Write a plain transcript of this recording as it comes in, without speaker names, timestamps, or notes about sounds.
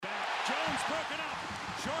broken up.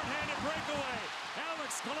 Short-handed breakaway.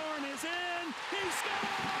 Alex Killorn is in. He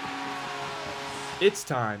scores! It's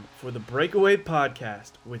time for the Breakaway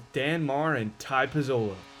podcast with Dan Marr and Ty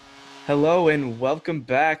Pizzola. Hello and welcome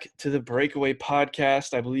back to the Breakaway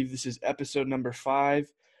podcast. I believe this is episode number 5.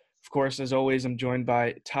 Of course, as always, I'm joined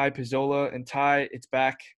by Ty Pizzola. And Ty, it's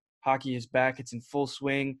back. Hockey is back. It's in full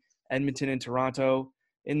swing. Edmonton and Toronto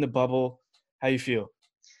in the bubble. How you feel?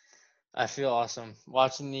 I feel awesome.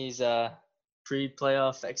 Watching these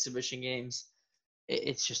pre-playoff exhibition games,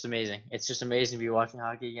 it's just amazing. It's just amazing to be watching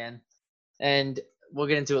hockey again. And we'll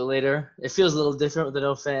get into it later. It feels a little different with the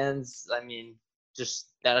no fans. I mean,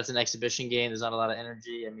 just that it's an exhibition game. There's not a lot of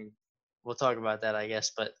energy. I mean, we'll talk about that, I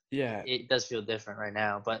guess. But Yeah, it does feel different right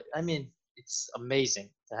now. But, I mean, it's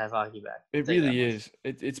amazing to have hockey back. it really is.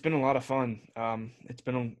 It's been a lot of fun. It's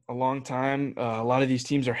been a long time. A lot of these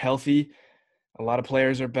teams are healthy. A lot of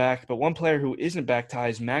players are back, but one player who isn't back, Ty,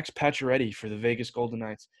 is Max Pacioretty for the Vegas Golden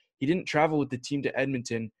Knights. He didn't travel with the team to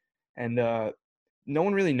Edmonton, and no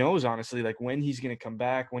one really knows, honestly, like when he's going to come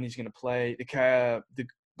back, when he's going to play. The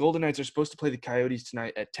Golden Knights are supposed to play the Coyotes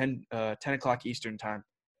tonight at 10 o'clock Eastern time.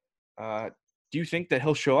 Do you think that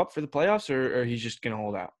he'll show up for the playoffs, or he's just going to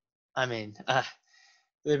hold out? I mean,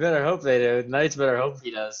 they better hope they do. The Knights better hope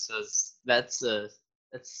he does, because that's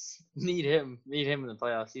need him in the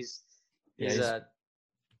playoffs. He's a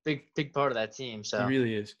big part of that team. So he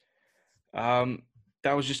really is.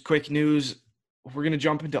 That was just quick news. We're going to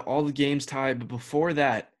jump into all the games, Ty, but before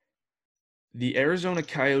that, the Arizona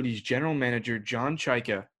Coyotes general manager, John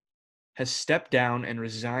Chayka, has stepped down and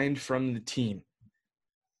resigned from the team.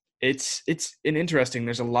 It's an interesting.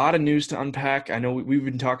 There's a lot of news to unpack. I know we've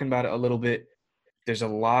been talking about it a little bit. There's a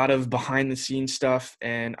lot of behind-the-scenes stuff,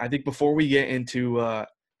 and I think before we get into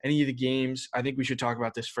any of the games, I think we should talk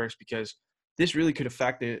about this first because this really could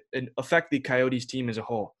affect the Coyotes team as a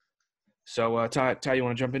whole. So, Ty, you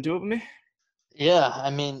want to jump into it with me? Yeah, I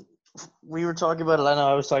mean, we were talking about it. I know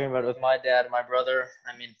I was talking about it with my dad and my brother.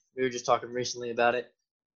 I mean, we were just talking recently about it.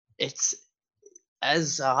 It's,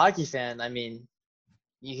 as a hockey fan, I mean,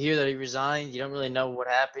 you hear that he resigned. You don't really know what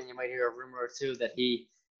happened. You might hear a rumor or two that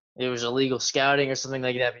it was illegal scouting or something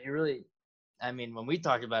like that. But you really, I mean, when we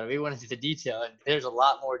talked about it, we went into the detail, and there's a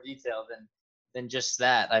lot more detail than just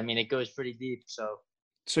that. I mean, it goes pretty deep. So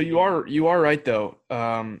you are right though.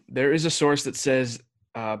 There is a source that says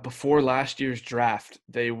before last year's draft,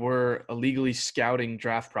 they were illegally scouting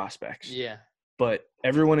draft prospects. Yeah. But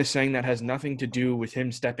everyone is saying that has nothing to do with him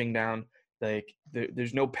stepping down. Like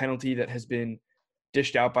there's no penalty that has been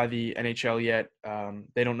dished out by the NHL yet.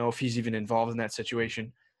 They don't know if he's even involved in that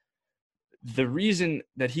situation. The reason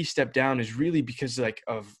that he stepped down is really because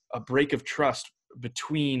of a break of trust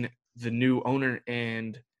between the new owner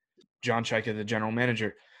and John Chayka, the general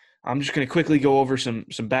manager. I'm just going to quickly go over some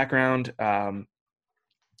background.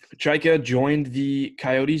 Chayka joined the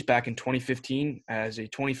Coyotes back in 2015 as a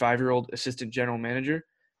 25-year-old assistant general manager.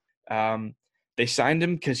 They signed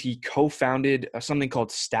him because he co-founded something called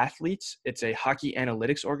Stathletes. It's a hockey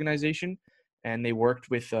analytics organization, and they worked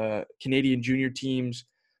with Canadian junior teams,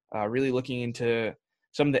 really looking into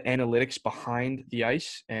some of the analytics behind the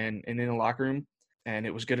ice and in the locker room. And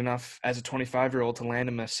it was good enough as a 25-year-old to land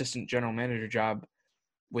him an assistant general manager job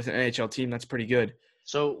with an NHL team. That's pretty good.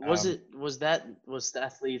 So was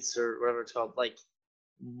Stathletes or whatever it's called, like,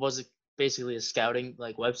 was it basically a scouting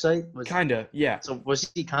website? Kinda, yeah. So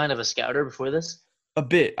was he kind of a scouter before this? A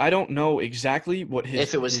bit. I don't know exactly what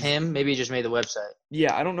if it was him, maybe he just made the website.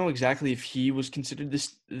 Yeah, I don't know exactly if he was considered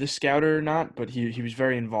the scouter or not, but he was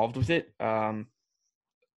very involved with it.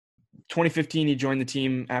 2015, he joined the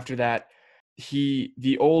team. After that,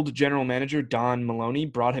 the old general manager, Don Maloney,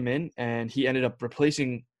 brought him in, and he ended up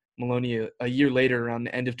replacing Maloney a year later around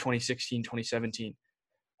the end of 2016, 2017.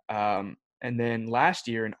 And then last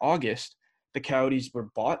year in August, the Coyotes were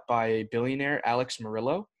bought by a billionaire, Alex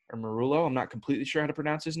Marullo. I'm not completely sure how to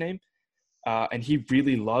pronounce his name. And he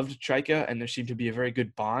really loved Chayka, and there seemed to be a very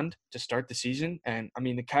good bond to start the season. And, I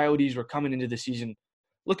mean, the Coyotes were coming into the season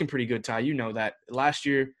looking pretty good, Ty. You know that. Last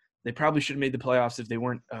year, they probably should have made the playoffs if they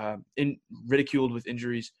weren't ridiculed with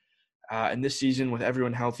injuries. And this season, with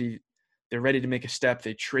everyone healthy, they're ready to make a step.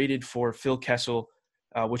 They traded for Phil Kessel,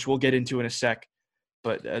 which we'll get into in a sec.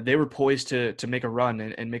 But they were poised to make a run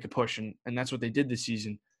and make a push, and that's what they did this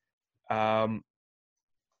season.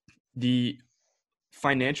 The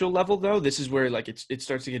financial level, though, this is where it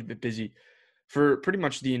starts to get a bit busy. For pretty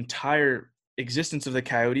much the entire existence of the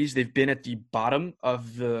Coyotes, they've been at the bottom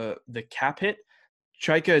of the cap hit.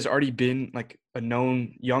 Chayka has already been a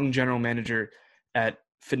known young general manager at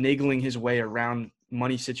finagling his way around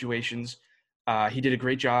money situations. He did a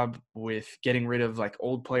great job with getting rid of like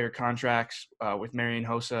old player contracts with Marian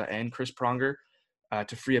Hossa and Chris Pronger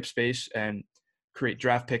to free up space and create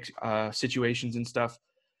draft pick situations and stuff.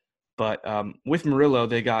 But with Murillo,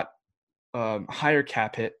 they got higher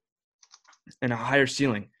cap hit and a higher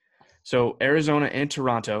ceiling. So Arizona and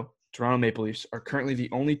Toronto Maple Leafs, are currently the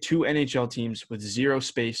only two NHL teams with zero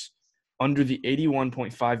space under the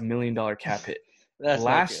 $81.5 million cap hit. That's not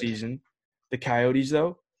Last good. season, the Coyotes,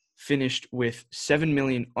 though, finished with $7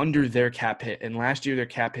 million under their cap hit, and last year their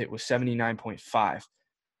cap hit was $79.5.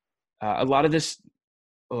 A lot of this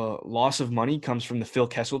loss of money comes from the Phil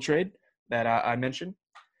Kessel trade that I mentioned.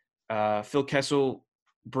 Phil Kessel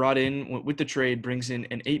brought in, with the trade, brings in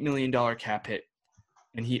an $8 million cap hit,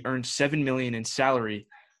 and he earned $7 million in salary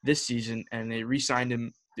this season, and they re-signed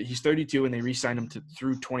him. He's 32, and they re-signed him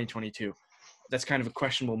through 2022. That's kind of a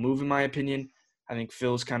questionable move, in my opinion. I think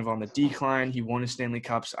Phil's kind of on the decline. He won his Stanley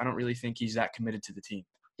Cups. I don't really think he's that committed to the team.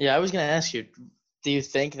 Yeah, I was going to ask you, do you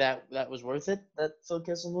think that was worth it, that Phil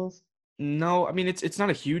Kessel move? No, I mean, it's not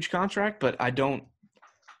a huge contract, but I don't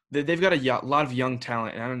 – they've got a lot of young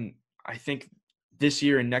talent, and I think this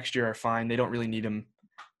year and next year are fine. They don't really need him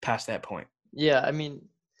past that point. Yeah, I mean,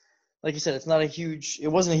 like you said, it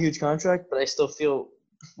wasn't a huge contract, but I still feel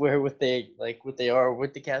what they are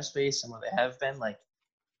with the cap space and what they have been, like,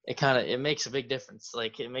 it makes a big difference.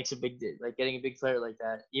 Like, it makes like getting a big player like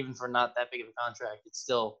that, even for not that big of a contract, it's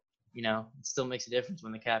still, it still makes a difference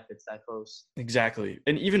when the cap gets that close. Exactly.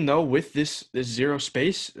 And even though with this zero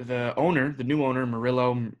space, the new owner,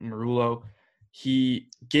 Marullo, he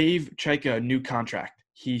gave Chayka a new contract.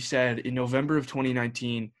 He said in November of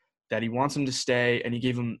 2019 that he wants him to stay, and he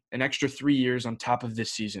gave him an extra 3 years on top of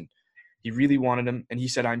this season. He really wanted him, and he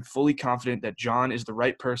said, "I'm fully confident that John is the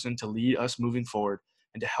right person to lead us moving forward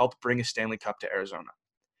and to help bring a Stanley Cup to Arizona."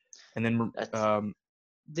 And then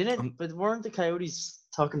but weren't the Coyotes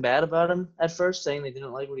talking bad about him at first, saying they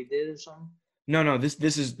didn't like what he did or something? No, this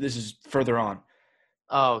is further on.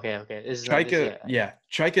 Oh, okay.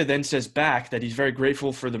 Chayka then says back that he's very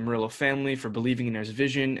grateful for the Murillo family for believing in his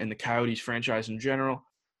vision and the Coyotes franchise in general.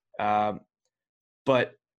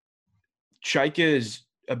 But Chayka's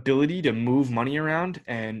ability to move money around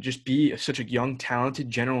and just be such a young, talented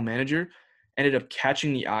general manager ended up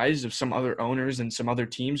catching the eyes of some other owners and some other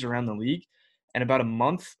teams around the league. And about a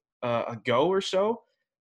month ago or so,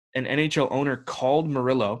 an NHL owner called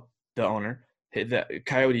Murillo, the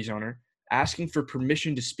Coyotes owner, asking for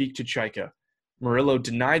permission to speak to Chayka. Murillo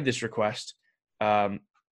denied this request, and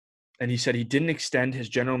he said he didn't extend his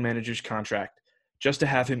general manager's contract just to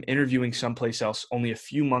have him interviewing someplace else only a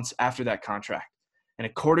few months after that contract. And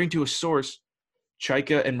according to a source,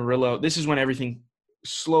 Chayka and Murillo, this is when everything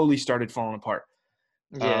slowly started falling apart.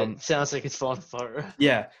 Yeah, it sounds like it's falling apart.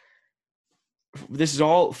 Yeah. This is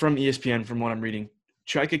all from ESPN from what I'm reading.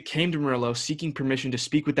 Chayka came to Murillo seeking permission to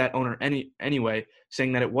speak with that owner anyway,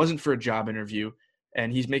 saying that it wasn't for a job interview,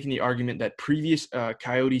 and he's making the argument that previous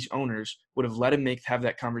Coyotes owners would have let him have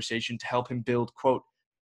that conversation to help him build, quote,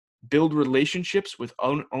 build relationships with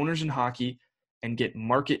owners in hockey and get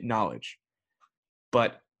market knowledge.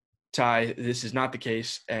 But, Ty, this is not the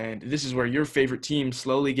case, and this is where your favorite team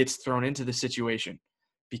slowly gets thrown into the situation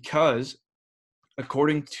because,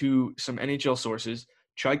 according to some NHL sources,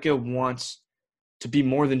 Chayka wants to be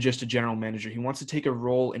more than just a general manager. He wants to take a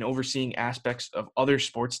role in overseeing aspects of other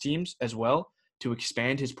sports teams as well to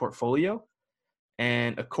expand his portfolio.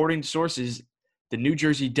 And according to sources, the New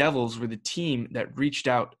Jersey Devils were the team that reached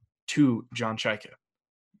out to John Chayka.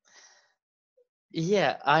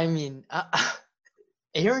 Yeah, I mean,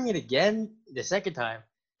 hearing it again the second time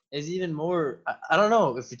is even more. I don't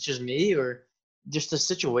know if it's just me or just the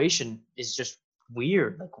situation is just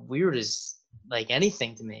weird. Like, weird is like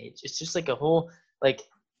anything to me. It's just like a whole, like,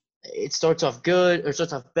 it starts off good or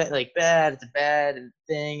starts off bad. It's a bad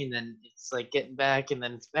thing, and then it's like getting back, and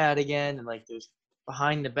then it's bad again, and like there's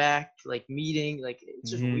behind the back like meeting. Like,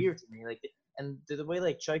 it's just weird to me. Like, and the way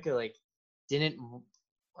like Chayka like didn't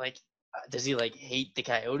like. Does he like hate the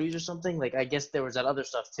Coyotes or something? Like, I guess there was that other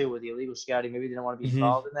stuff too with the illegal scouting. Maybe they didn't want to be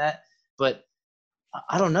involved in that, but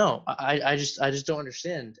I don't know. I just don't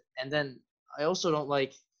understand. And then I also don't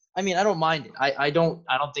like. I mean, I don't mind it. I don't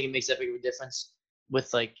think it makes that big of a difference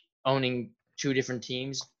with like owning two different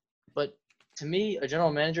teams. But to me, a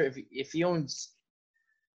general manager, if he owns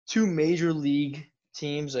two major league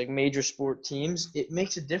teams, like major sport teams, it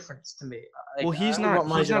makes a difference to me. Like, well, he's not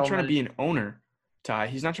trying to be an owner, Ty.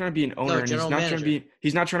 He's not trying to be an owner, and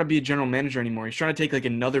he's not trying to be a general manager anymore. He's trying to take like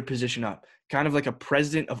another position up, kind of like a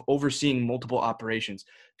president of overseeing multiple operations.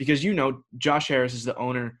 Because Josh Harris is the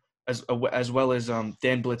owner as well as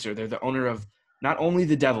Dan Blitzer. They're the owner of not only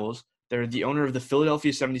the Devils They're the owner of the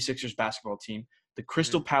Philadelphia 76ers basketball team, the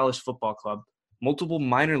Crystal Palace Football Club, multiple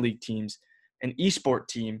minor league teams, an esport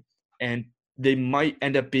team, and they might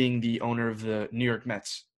end up being the owner of the New York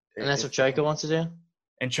Mets. And that's what Chayka wants to do?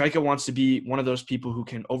 And Chayka wants to be one of those people who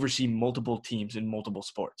can oversee multiple teams in multiple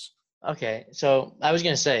sports. Okay, so I was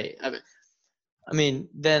going to say, I mean,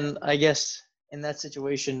 then I guess in that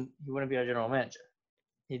situation, he wouldn't be our general manager.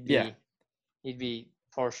 He'd be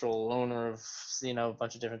partial owner of, a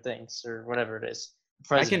bunch of different things or whatever it is.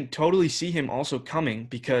 President. I can totally see him also coming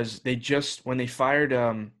because when they fired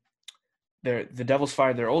the Devils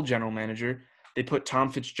fired their old general manager, they put Tom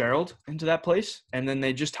Fitzgerald into that place, and then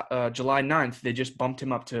they just July 9th, they just bumped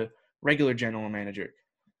him up to regular general manager.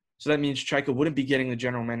 So that means Chayka wouldn't be getting the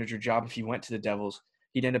general manager job if he went to the Devils.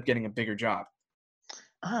 He'd end up getting a bigger job.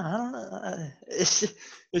 I don't know. It's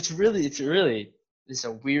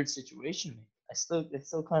a weird situation. It's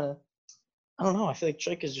still kind of, I don't know. I feel like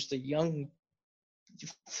Chayka is just a young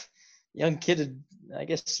kid, I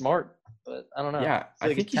guess smart, but I don't know. Yeah,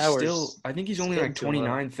 I think he's only like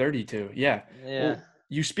 29, 32. Yeah. Yeah. Well,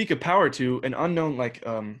 you speak of power to an unknown, like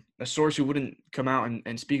a source who wouldn't come out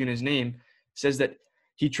and speak in his name says that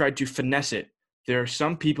he tried to finesse it. There are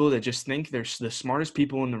some people that just think they're the smartest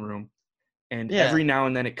people in the room, and every now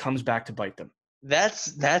and then it comes back to bite them.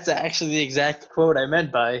 That's actually the exact quote I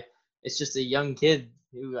meant by it's just a young kid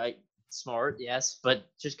who smart, yes, but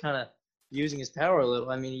just kind of using his power a little.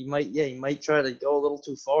 I mean, he might try to go a little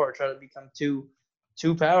too far, try to become too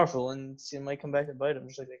powerful, and it might come back to bite him,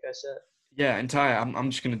 just like that guy said. Yeah, and Ty, I'm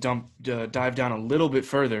just gonna dive down a little bit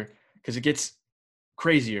further because it gets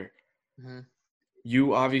crazier. Mm-hmm.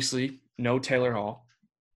 You obviously know Taylor Hall,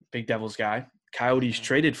 big Devils guy. Coyotes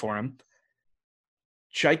traded for him.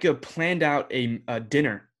 Chayka planned out a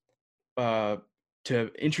dinner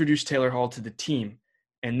to introduce Taylor Hall to the team.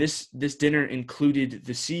 And this dinner included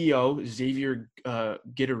the CEO, Xavier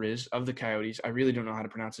Gutierrez of the Coyotes. I really don't know how to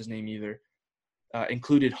pronounce his name either.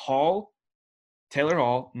 Included Taylor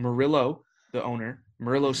Hall, Murillo, the owner,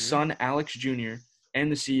 Murillo's son, Alex Jr.,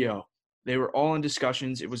 and the CEO. They were all in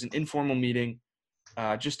discussions. It was an informal meeting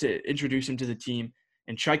just to introduce him to the team,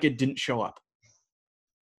 and Chayka didn't show up.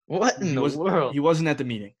 What in the world? He wasn't at the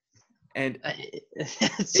meeting. And it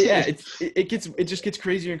just gets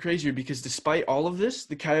crazier and crazier because despite all of this,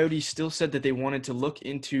 the Coyotes still said that they wanted to look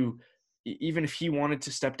into, even if he wanted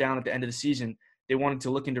to step down at the end of the season, they wanted to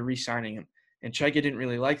look into re-signing him. And Chayka didn't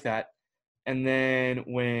really like that. And then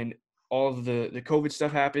when all of the COVID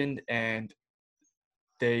stuff happened and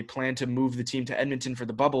they planned to move the team to Edmonton for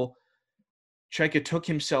the bubble, Chayka took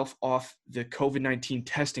himself off the COVID-19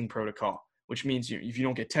 testing protocol, which means if you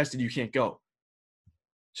don't get tested, you can't go.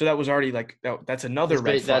 So that was already that's another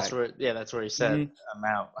red flag. That's where he said I'm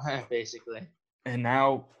out, basically. And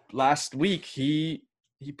now last week he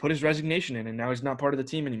put his resignation in, and now he's not part of the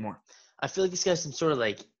team anymore. I feel like this guy's some sort of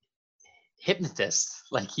hypnotist.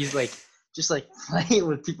 He's just playing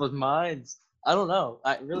with people's minds. I don't know.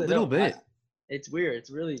 I really a little bit. It's weird. It's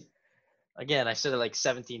really, again, I said it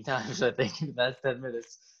 17 times. I think that's 10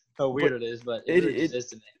 minutes. How weird it is, but it is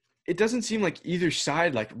to me. It doesn't seem like either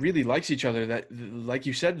side really likes each other. That, like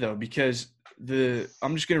you said though, because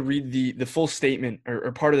I'm just going to read the full statement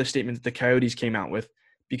or part of the statement that the Coyotes came out with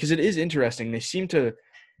because it is interesting. They seem to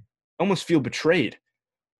almost feel betrayed.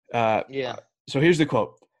 So here's the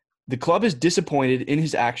quote: "The club is disappointed in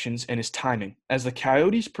his actions and his timing as the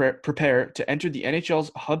Coyotes prepare to enter the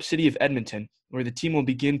NHL's hub city of Edmonton, where the team will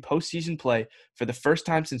begin postseason play for the first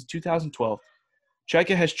time since 2012.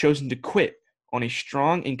 Chayka has chosen to quit on a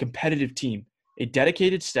strong and competitive team, a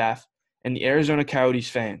dedicated staff, and the Arizona Coyotes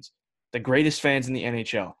fans, the greatest fans in the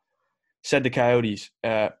NHL," said the Coyotes.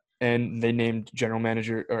 And they named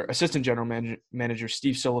assistant general manager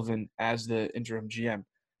Steve Sullivan as the interim GM.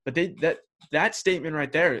 But that statement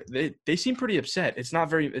right there, they seem pretty upset. It's not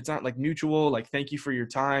mutual, thank you for your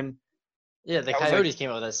time. Yeah, the Coyotes came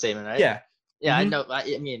up with that statement, right? Yeah. Yeah, I know.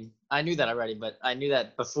 I mean, I knew that already, but I knew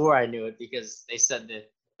that before I knew it because they said the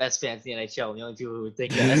best fans in the NHL. The only people who would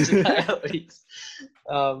think that is the Coyotes.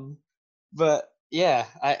 But yeah,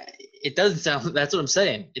 it doesn't sound. That's what I'm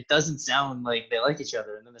saying. It doesn't sound like they like each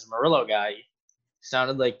other. And then this Murillo guy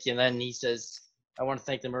sounded like, and then he says, "I want to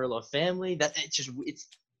thank the Murillo family." It's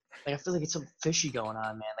I feel like it's something fishy going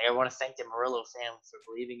on, man. I want to thank the Murillo family for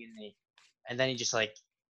believing in me, and then he just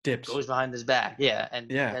dips, goes behind his back,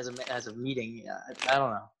 has a meeting. I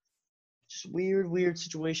don't know. Just weird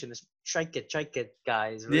situation. This Chayka guy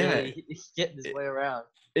is really getting his way around.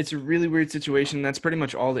 It's a really weird situation. That's pretty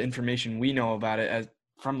much all the information we know about it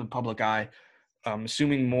from the public eye.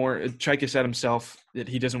 Assuming more, Chayka said himself that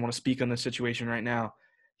he doesn't want to speak on the situation right now.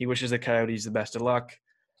 He wishes the Coyotes the best of luck.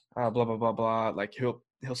 blah blah blah blah. Like he'll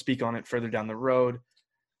speak on it further down the road.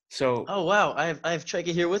 So Oh wow, I have Chayka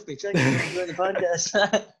here with me. Chayka, you want to join the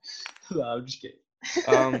podcast? No, I'm just kidding.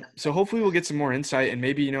 so hopefully we'll get some more insight, and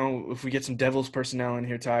maybe if we get some Devils personnel in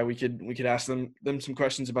here, Ty, we could ask them some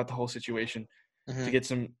questions about the whole situation to get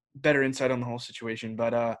some better insight on the whole situation.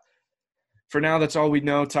 But for now, that's all we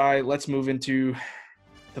know, Ty. Let's move into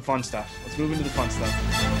the fun stuff.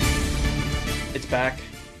 It's back,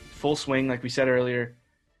 full swing, like we said earlier.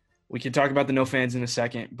 We can talk about the no fans in a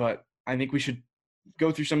second, but I think we should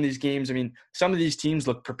go through some of these games. I mean, some of these teams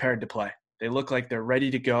look prepared to play. They look like they're ready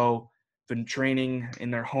to go, been training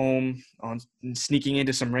in their home, sneaking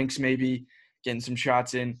into some rinks maybe, getting some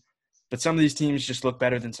shots in. But some of these teams just look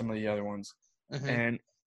better than some of the other ones. And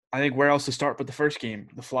I think where else to start but the first game.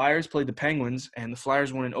 The Flyers played the Penguins, and the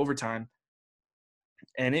Flyers won in overtime.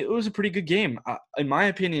 And it was a pretty good game. In my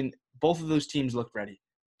opinion, both of those teams looked ready.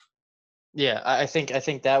 Yeah, I think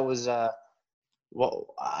that was well,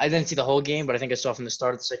 I didn't see the whole game, but I think I saw from the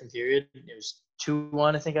start of the second period. It was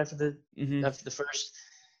 2-1, I think, after the first.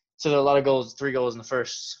 So there were a lot of goals, 3 goals in the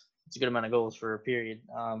first. It's a good amount of goals for a period.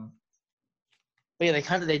 But yeah,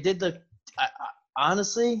 they did look.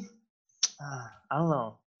 Honestly, I don't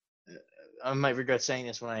know. I might regret saying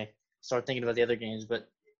this when I start thinking about the other games, but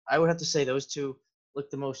I would have to say those two look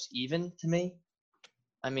the most even to me.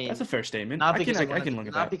 I mean, that's a fair statement. Not I because can look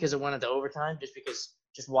at that. Not because it went into overtime, just because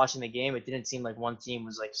just watching the game, it didn't seem like one team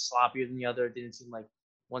was like sloppier than the other. It didn't seem like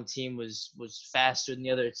one team was faster than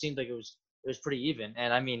the other. It seemed like it was pretty even.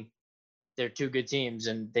 And I mean, they're two good teams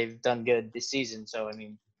and they've done good this season. So I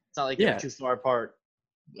mean, it's not like they're too far apart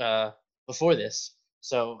before this.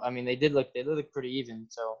 So I mean, they look pretty even.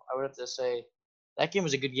 So I would have to say that game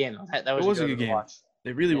was a good game. That was a good game to watch.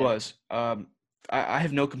 It really was. I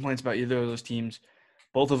have no complaints about either of those teams.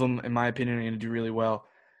 Both of them, in my opinion, are going to do really well.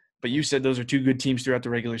 But you said those are two good teams throughout the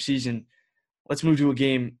regular season. Let's move to a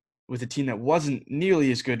game with a team that wasn't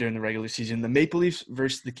nearly as good during the regular season, the Maple Leafs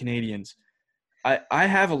versus the Canadiens. I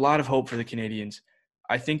have a lot of hope for the Canadiens.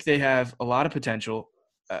 I think they have a lot of potential.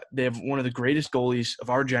 They have one of the greatest goalies of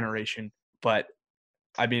our generation. But,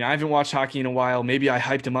 I mean, I haven't watched hockey in a while. Maybe I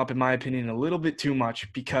hyped them up, in my opinion, a little bit too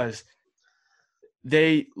much because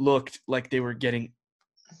they looked like they were getting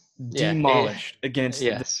demolished against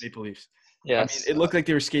the Maple Leafs. Yes. I mean, it looked like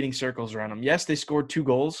they were skating circles around them. Yes, they scored 2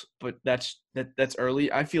 goals, but that's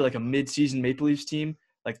early. I feel like a mid-season Maple Leafs team,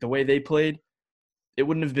 like the way they played, it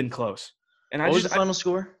wouldn't have been close. And what was the final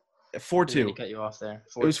score? 4-2. Cut you off there.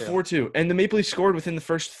 4-2. It was 4-2. And the Maple Leafs scored within the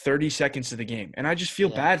first 30 seconds of the game. And I just feel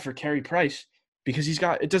bad for Carey Price because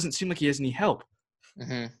it doesn't seem like he has any help.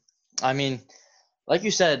 I mean, like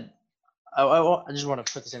you said, I just want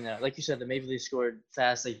to put this in there. Like you said, the Maple Leafs scored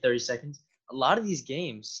fast, like 30 seconds. A lot of these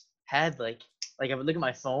games had like I would look at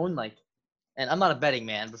my phone, and I'm not a betting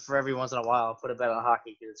man, but for every once in a while, I'll put a bet on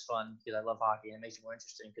hockey because it's fun, because I love hockey and it makes it more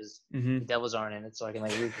interesting because the Devils aren't in it, so I can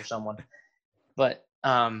root for someone. But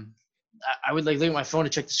I would look at my phone to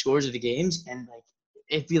check the scores of the games, and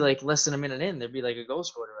it'd be less than a minute in, there'd be a goal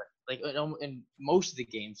scored already. In most of the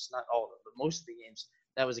games, not all of them, but most of the games,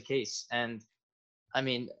 that was the case. And I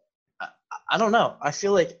mean, I don't know. I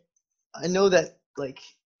feel like I know that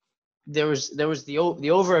there was the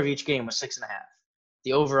over of each game was 6.5.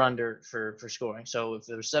 The over under for scoring. So if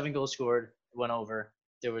there was 7 goals scored, it went over.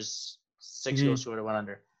 There was 6 goals scored, it went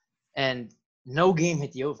under. And no game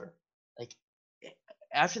hit the over.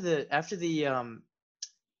 After the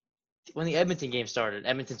when the Edmonton game started,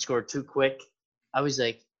 Edmonton scored too quick. I was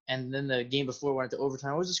and then the game before went into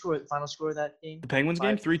overtime. What was the final score of that game? The Penguins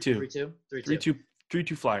game? 3-2.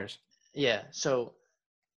 3-2 Flyers. Yeah. So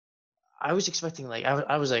I was expecting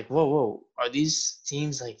I was like, whoa, are these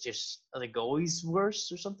teams are the goalies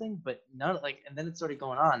worse or something? But none and then it started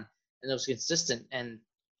going on and it was consistent, and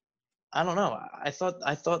I don't know. I thought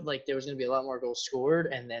there was gonna be a lot more goals scored,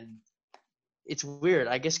 and then it's weird.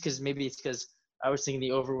 I guess maybe it's because I was thinking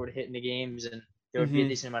the over would hit in the games and there would be a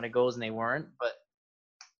decent amount of goals and they weren't. But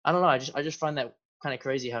I don't know. I just find that kind of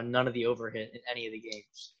crazy how none of the over hit in any of the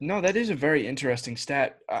games. No, that is a very interesting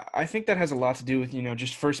stat. I think that has a lot to do with,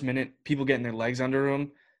 just first minute, people getting their legs under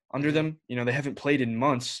them. They haven't played in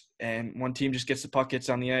months, and one team just gets the puck, gets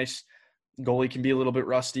on the ice. Goalie can be a little bit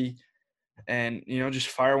rusty, and, just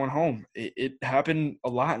fire one home. It happened a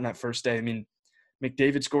lot in that first day. I mean,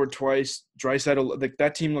 McDavid scored twice. Draisaitl,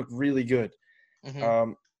 that team looked really good.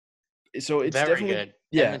 So it's very definitely good.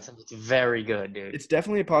 Yeah, Edmonton looked very good, dude. It's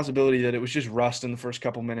definitely a possibility that it was just rust in the first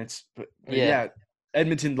couple minutes. But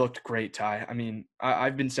Edmonton looked great, Ty. I mean,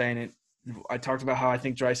 I've been saying it. I talked about how I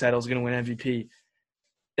think Draisaitl is going to win MVP.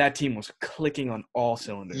 That team was clicking on all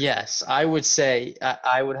cylinders. Yes, I would say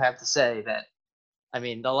I would have to say that I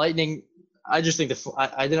mean, the Lightning. I just think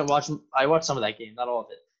I didn't watch. I watched some of that game, not all of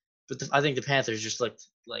it, but I think the Panthers just looked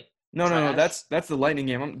like No. trash. That's the Lightning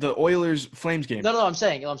game. The Oilers Flames game. No. I'm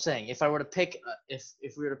saying if I were to pick, if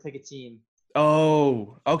we were to pick a team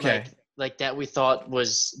Oh, okay. like that we thought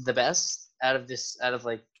was the best out of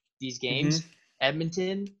like these Mm-hmm. games,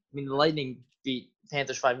 Edmonton. I mean, the Lightning beat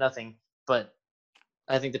Panthers 5-0, but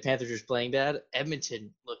I think the Panthers were just playing bad.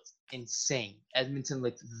 Edmonton looked insane. Edmonton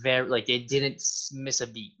looked very like they didn't miss a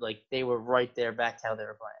beat. Like they were right there back to how they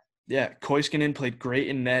were playing. Yeah, Koiskinen played great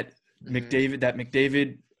in net.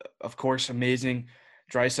 McDavid, of course, amazing.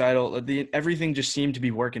 Draisaitl, everything just seemed to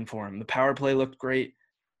be working for him. The power play looked great,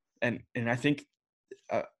 and I think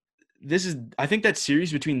I think that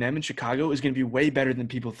series between them and Chicago is going to be way better than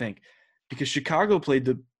people think, because Chicago played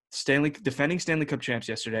the defending Stanley Cup champs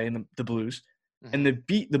yesterday in the Blues, and they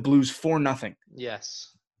beat the Blues 4-0.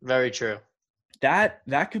 Yes, very true.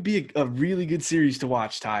 That could be a really good series to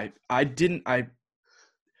watch, Ty.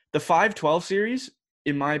 The 5-12 series,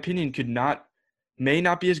 in my opinion, may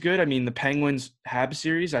not be as good. I mean, the Penguins Habs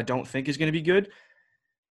series, I don't think is going to be good.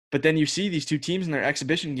 But then you see these two teams in their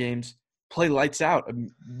exhibition games play lights out.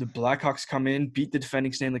 The Blackhawks come in, beat the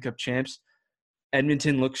defending Stanley Cup champs.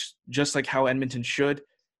 Edmonton looks just like how Edmonton should.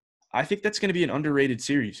 I think that's going to be an underrated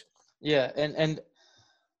series. Yeah, and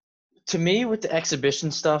to me, with the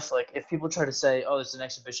exhibition stuff, like if people try to say, "Oh, it's an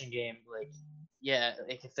exhibition game," like, yeah,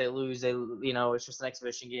 like if they lose, it's just an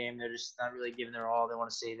exhibition game. They're just not really giving their all. They want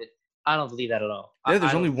to save it. I don't believe that at all. Yeah,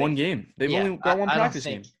 there's I only don't one think, game. They've yeah, only got one I don't practice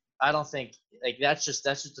think, game. I don't think like that's just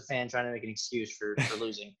a fan trying to make an excuse for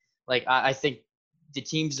losing. Like I think the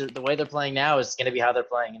teams the way they're playing now is going to be how they're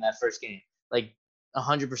playing in that first game, like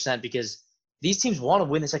 100%, because these teams want to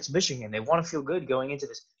win this exhibition game. They want to feel good going into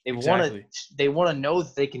this. They want to know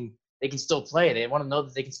that they can still play. They want to know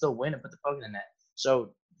that they can still win and put the puck in the net.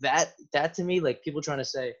 So that to me, like people trying to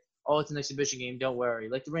say, "Oh, it's an exhibition game. Don't worry."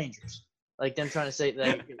 Like the Rangers, like them trying to say,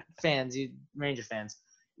 like Ranger fans,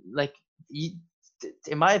 like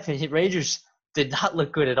in my opinion, Rangers did not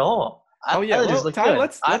look good at all. Oh yeah, Islanders well, looked Ty, good.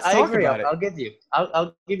 let's I talk agree. about it. I'll give you.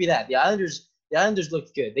 I'll give you that. The Islanders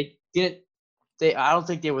looked good. They didn't. I don't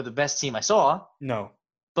think they were the best team I saw. No.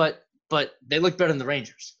 But they looked better than the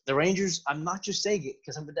Rangers. The Rangers, I'm not just saying it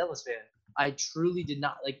because I'm a Dallas fan. I truly did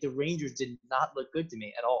not like the Rangers. Did not look good to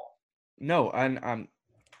me at all. No, and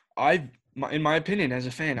in my opinion, as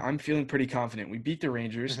a fan, I'm feeling pretty confident. We beat the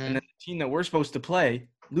Rangers, and then the team that we're supposed to play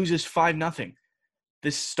loses 5-0.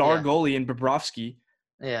 This star goalie in Bobrovsky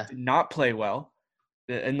did not play well,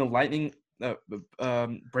 and the Lightning,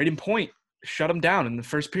 Braden Point shut him down in the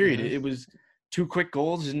first period. It was 2 quick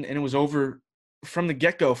goals, and it was over from the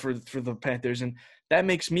get-go for the Panthers, and that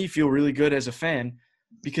makes me feel really good as a fan,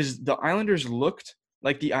 because the Islanders looked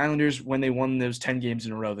like the Islanders when they won those 10 games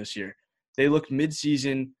in a row this year. They looked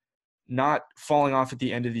mid-season, not falling off at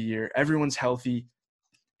the end of the year. Everyone's healthy.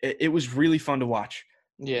 It was really fun to watch.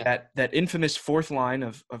 Yeah. That infamous fourth line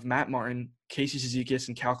of Matt Martin, Casey Cizikas,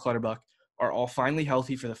 and Cal Clutterbuck are all finally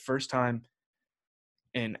healthy for the first time.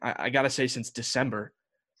 And I got to say, since December,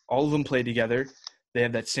 all of them played together. They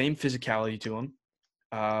have that same physicality to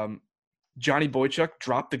them. Johnny Boychuk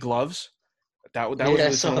dropped the gloves. That was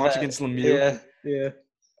really fun to watch against Lemieux. Yeah.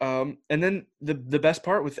 And then the best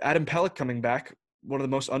part with Adam Pelech coming back, one of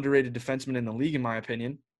the most underrated defensemen in the league, in my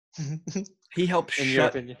opinion. He helped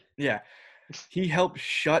he helped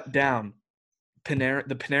shut down the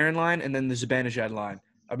Panarin line and then the Zibanejad line.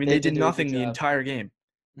 I mean, they did nothing the entire game.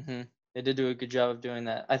 Mm-hmm. They did do a good job of doing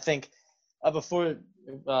that. I think before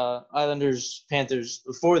Islanders Panthers,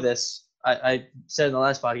 before this, I said in the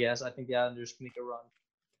last podcast, I think the Islanders can make a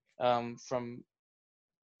run from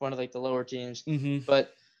one of like the lower teams. Mm-hmm.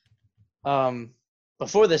 But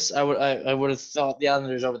before this, I would have thought the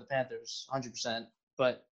Islanders over the Panthers, 100%.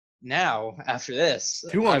 But now after this,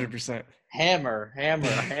 200%. Hammer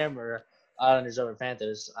Islanders over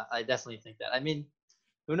Panthers. I definitely think that. I mean,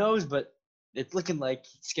 who knows? But it's looking like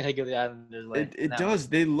it's gonna go the Islanders' way. It does.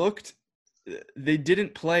 They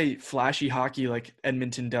didn't play flashy hockey like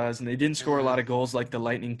Edmonton does, and they didn't score a lot of goals like the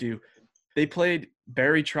Lightning do. They played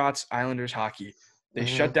Barry Trotz Islanders hockey. They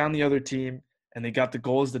shut down the other team, and they got the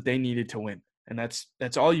goals that they needed to win. And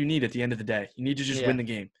that's all you need at the end of the day. You need to just win the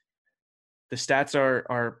game. The stats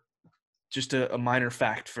are just a minor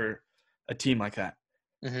fact for a team like that.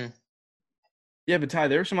 Mm-hmm. Yeah, but Ty,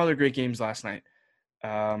 there were some other great games last night,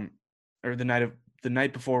 or the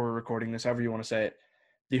night before we're recording this, however you want to say it.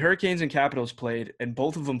 The Hurricanes and Capitals played, and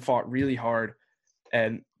both of them fought really hard.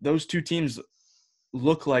 And those two teams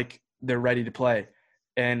look like they're ready to play.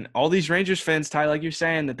 And all these Rangers fans, Ty, like you're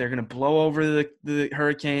saying, that they're going to blow over the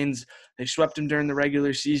Hurricanes. They swept them during the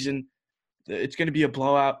regular season. It's going to be a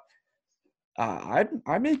blowout. You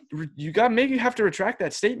have to retract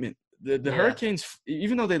that statement. The Hurricanes,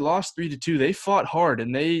 even though they lost 3-2, they fought hard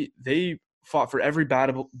and they fought for every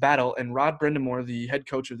battle. And Rod Brindamore, the head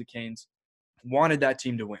coach of the Canes, wanted that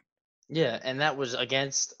team to win. Yeah, and that was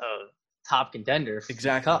against a top contender for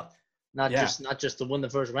the Cup, not just to win the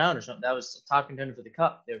first round or something. That was a top contender for the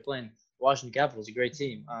Cup. They were playing Washington Capitals, a great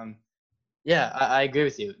team. I agree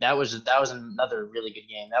with you. That was another really good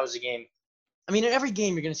game. That was a game. I mean, in every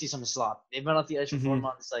game you're going to see some slop. They've been off the ice for 4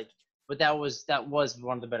 months, but that was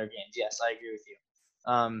one of the better games. Yes, I agree with you.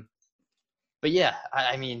 But yeah,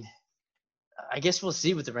 I mean, I guess we'll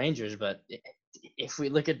see with the Rangers. But if we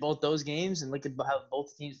look at both those games and look at how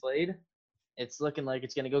both teams played, it's looking like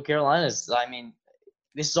it's going to go Carolina's. I mean,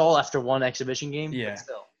 this is all after one exhibition game. Yeah.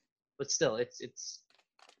 But still, it's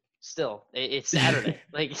Saturday.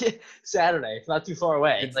 Saturday. It's not too far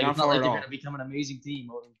away. It's not like they're all. going to become an amazing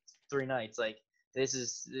team over 3 nights. This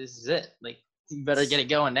is it. You better get it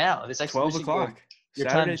going now. This 12 o'clock. Your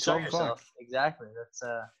Saturday, time to show 12 o'clock. yourself. Exactly. Let's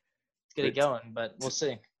get it going, but we'll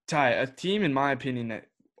see. Ty, a team, in my opinion, that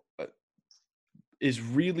is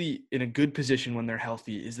really in a good position when they're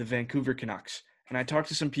healthy is the Vancouver Canucks. And I talked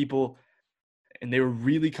to some people, and they were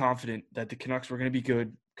really confident that the Canucks were going to be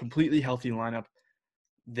good, completely healthy lineup.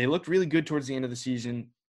 They looked really good towards the end of the season.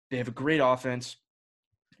 They have a great offense.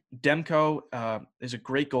 Demko is a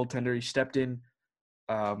great goaltender. He stepped in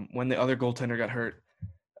when the other goaltender got hurt.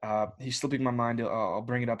 He's slipping my mind. I'll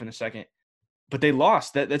bring it up in a second. But they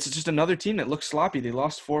lost. That's just another team that looks sloppy. They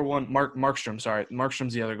lost 4-1. Markstrom, sorry.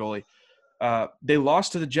 Markstrom's the other goalie. They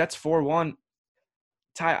lost to the Jets 4-1.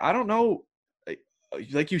 Ty, I don't know.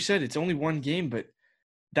 Like you said, it's only one game, but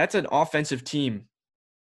that's an offensive team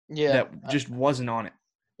that just wasn't on it.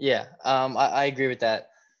 Yeah, I agree with that.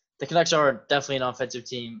 The Canucks are definitely an offensive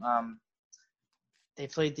team. They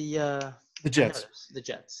played the Jets. The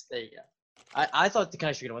Jets. There you go. I thought the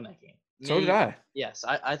Canucks were going to win that game. So did I. Yes,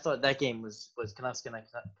 I thought that game was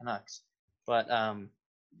Canucks. But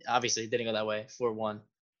obviously it didn't go that way, 4-1.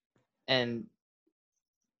 And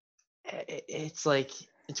it's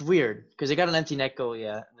it's weird because they got an empty net goal,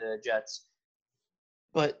 the Jets.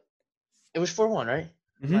 But it was 4-1, right?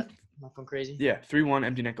 Mm-hmm. Not going crazy? Yeah, 3-1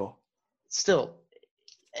 empty net goal. It's still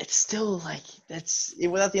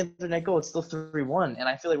without the empty net goal, it's still 3-1. And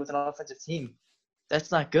I feel like with an offensive team,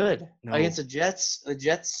 that's not good. No. Against the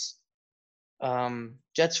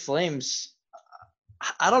Jets Flames,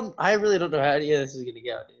 I really don't know how any of this is gonna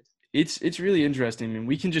go, dude. It's really interesting. I mean,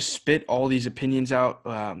 we can just spit all these opinions out,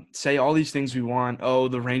 say all these things we want. Oh,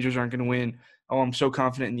 the Rangers aren't going to win. Oh, I'm so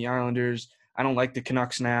confident in the Islanders. I don't like the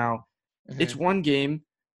Canucks now. Mm-hmm. It's one game.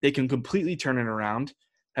 They can completely turn it around,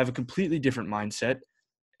 have a completely different mindset,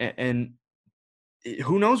 and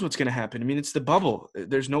who knows what's going to happen. I mean, it's the bubble.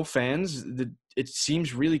 There's no fans. It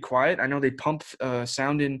seems really quiet. I know they pump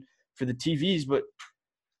sound in for the TVs, but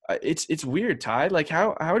it's weird, Ty.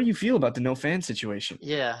 How do you feel about the no fan situation?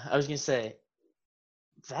 Yeah, I was gonna say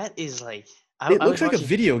that is it looks like a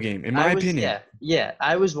video game, in my opinion. Yeah.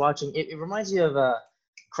 I was watching. It reminds me of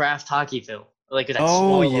Kraft Hockey Phil, that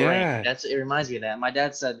small rain. It reminds me of that. My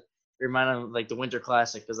dad said it reminded him of the Winter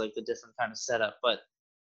Classic because the different kind of setup. But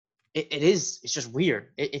it's just weird.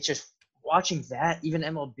 It's just watching that, even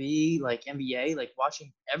MLB, NBA,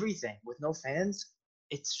 watching everything with no fans.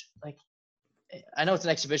 It's I know it's an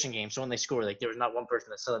exhibition game, so when they score, there was not one person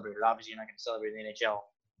that celebrated. Obviously, you're not going to celebrate in the NHL.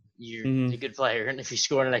 You're a good player, and if you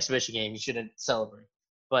score in an exhibition game, you shouldn't celebrate.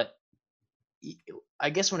 But I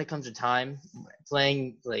guess when it comes to time,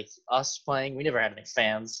 playing us playing, we never had any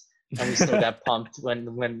fans, and we still got pumped when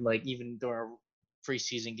even during a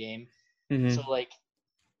preseason game. Mm-hmm. So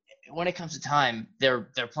when it comes to time, they're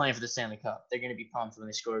playing for the Stanley Cup. They're going to be pumped when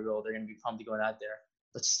they score a goal. They're going to be pumped going out there.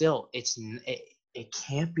 But still, it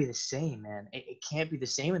can't be the same, man. It can't be the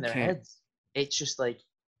same in their heads. It's just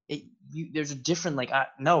there's a different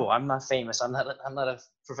no, I'm not famous. I'm not a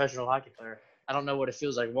professional hockey player. I don't know what it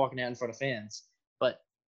feels like walking out in front of fans. But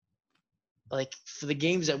for the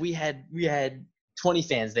games that we had 20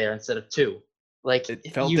 fans there instead of 2.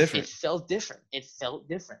 It felt different. It felt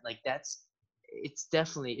different. It's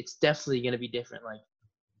definitely going to be different.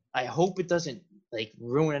 I hope it doesn't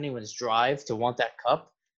ruin anyone's drive to want that cup.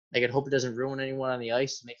 I hope it doesn't ruin anyone on the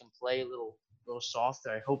ice to make them play a little softer.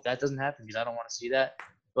 I hope that doesn't happen because I don't want to see that.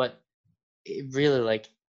 But it really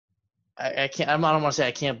I can't. I don't want to say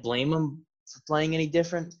I can't blame them for playing any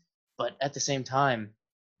different. But at the same time,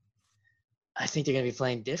 I think they're going to be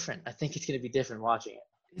playing different. I think it's going to be different watching it.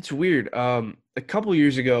 It's weird. A couple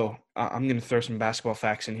years ago, I'm going to throw some basketball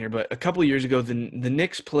facts in here, but a couple of years ago, the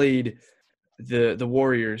Knicks played the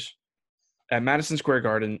Warriors at Madison Square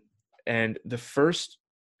Garden, And the first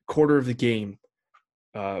quarter of the game,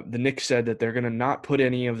 the Knicks said that they're going to not put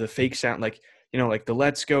any of the fake sound, like, like the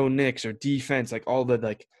let's go Knicks or defense, like all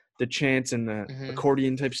the chants and the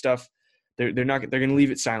accordion type stuff. They're going to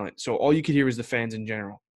leave it silent. So all you could hear was the fans in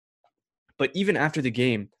general. But even after the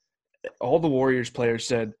game, all the Warriors players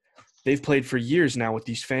said they've played for years now with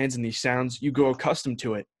these fans and these sounds. You grow accustomed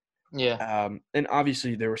to it. Yeah. And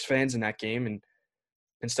obviously there was fans in that game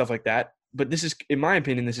and stuff like that. But this is, in my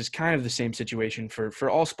opinion, this is kind of the same situation for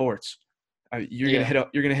all sports. You're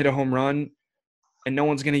gonna hit a home run, and no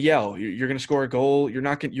one's gonna yell. You're gonna score a goal.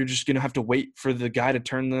 You're just gonna have to wait for the guy to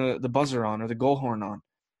turn the buzzer on or the goal horn on.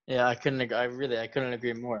 Yeah, I couldn't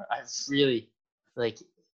agree more.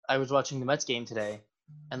 I was watching the Mets game today,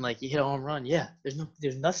 and you hit a home run. Yeah, there's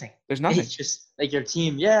nothing. There's nothing. It's just your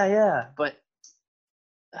team. Yeah. But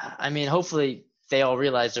I mean, hopefully they all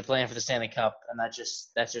realize they're playing for the Stanley Cup, and that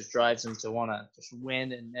just drives them to want to just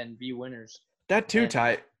win and be winners. That too,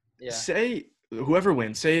 Ty. Yeah. Say whoever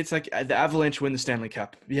wins. Say it's like the Avalanche win the Stanley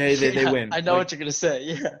Cup. Yeah, they win. I know what you're gonna say.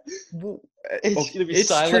 Yeah. Well, it's gonna be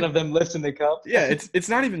silent of them lifting the cup. Yeah, it's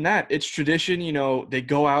not even that. It's tradition. They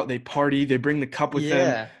go out, they party, they bring the cup with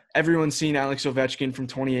them. Everyone's seen Alex Ovechkin from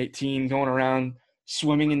 2018 going around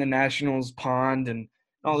swimming in the Nationals pond and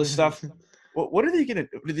all this stuff. What are they gonna?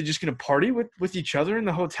 Are they just gonna party with each other in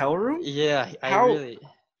the hotel room? Yeah,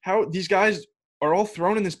 how these guys are all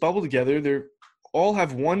thrown in this bubble together. They all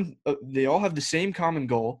have the same common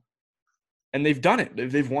goal, and they've done it.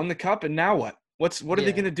 They've won the cup, and now what? What are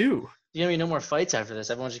they gonna do? There's gonna be no more fights after this.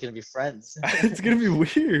 Everyone's just gonna be friends. It's gonna be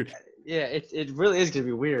weird. Yeah, it really is gonna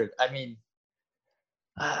be weird. I mean,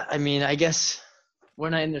 I guess we're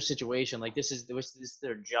not in their situation. This is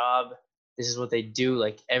their job. This is what they do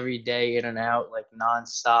every day, in and out,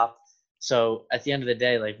 nonstop. So at the end of the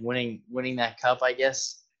day, winning that cup, I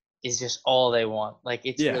guess, is just all they want.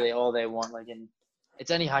 It's really all they want. And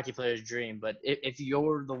it's any hockey player's dream. But if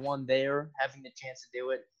you're the one there having the chance to do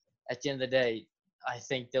it, at the end of the day, I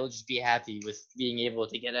think they'll just be happy with being able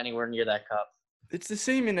to get anywhere near that cup. It's the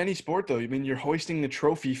same in any sport, though. I mean, you're hoisting the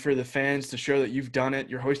trophy for the fans to show that you've done it.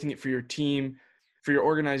 You're hoisting it for your team, for your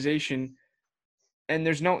organization. And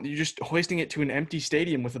you're just hoisting it to an empty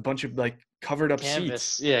stadium with a bunch of covered up canvas.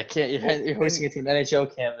 seats. Yeah, you're hoisting it to an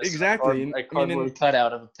NHL canvas. Exactly. A cardboard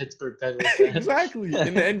cutout of a Pittsburgh Penguins fan. Exactly.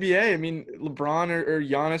 In the NBA, I mean, LeBron or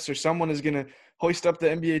Giannis or someone is gonna hoist up the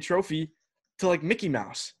NBA trophy to Mickey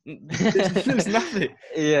Mouse. There's nothing.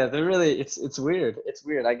 Yeah, they're really. It's weird. It's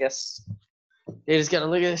weird. I guess they just gotta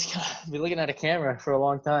be looking at a camera for a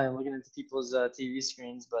long time, looking into people's TV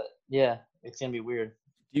screens. But yeah, it's gonna be weird.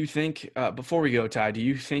 Do you think, before we go, Ty, do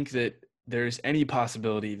you think that there's any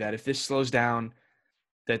possibility that if this slows down,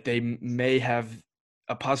 that they may have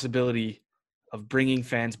a possibility of bringing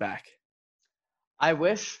fans back? I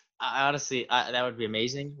wish. Honestly, that would be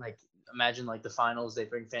amazing. Imagine the finals, they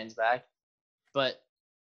bring fans back. But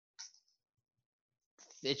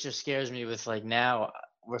it just scares me with now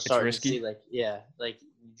we're starting to see New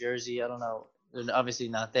Jersey, I don't know. They're obviously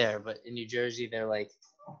not there, but in New Jersey they're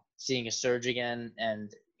seeing a surge again,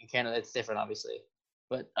 and in Canada it's different obviously.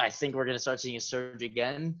 But I think we're gonna start seeing a surge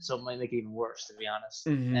again, so it might make it even worse, to be honest.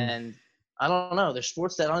 Mm-hmm. And I don't know. There's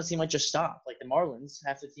sports that honestly might just stop. The Marlins,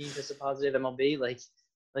 half the team tested positive MLB.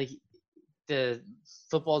 The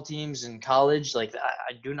football teams in college, I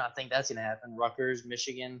do not think that's gonna happen. Rutgers,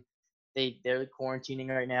 Michigan, they're quarantining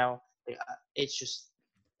right now. It's just,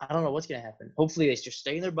 I don't know what's gonna happen. Hopefully they just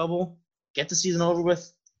stay in their bubble, get the season over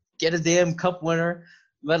with, get a damn cup winner,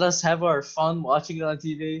 let us have our fun watching it on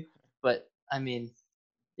TV. But I mean,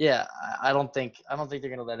 yeah, I don't think they're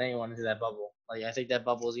gonna let anyone into that bubble. I think that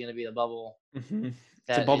bubble is gonna be the bubble. Mm-hmm.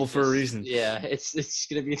 It's a bubble for a reason. Yeah, it's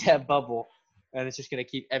gonna be that bubble, and it's just gonna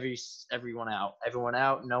keep everyone out,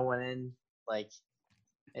 no one in.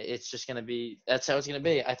 It's just gonna be. That's how it's gonna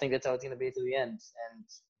be. I think that's how it's gonna be to the end. And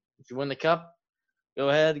if you win the cup, go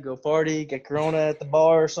ahead, go party, get Corona at the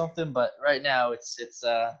bar or something. But right now, it's just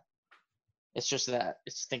that. I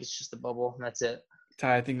think it's just the bubble, and that's it.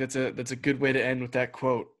 Ty, I think that's a good way to end with that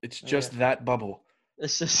quote. It's just that bubble.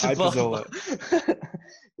 It's just a bubble.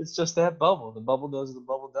 It's just that bubble. The bubble does what the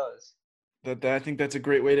bubble does. I think that's a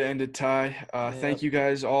great way to end it, Ty. Thank you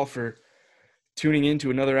guys all for tuning in to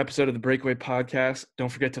another episode of the Breakaway Podcast. Don't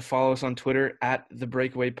forget to follow us on Twitter at the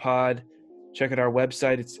Breakaway Pod. Check out our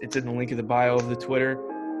website. It's in the link in the bio of the Twitter.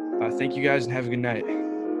 Thank you guys and have a good night.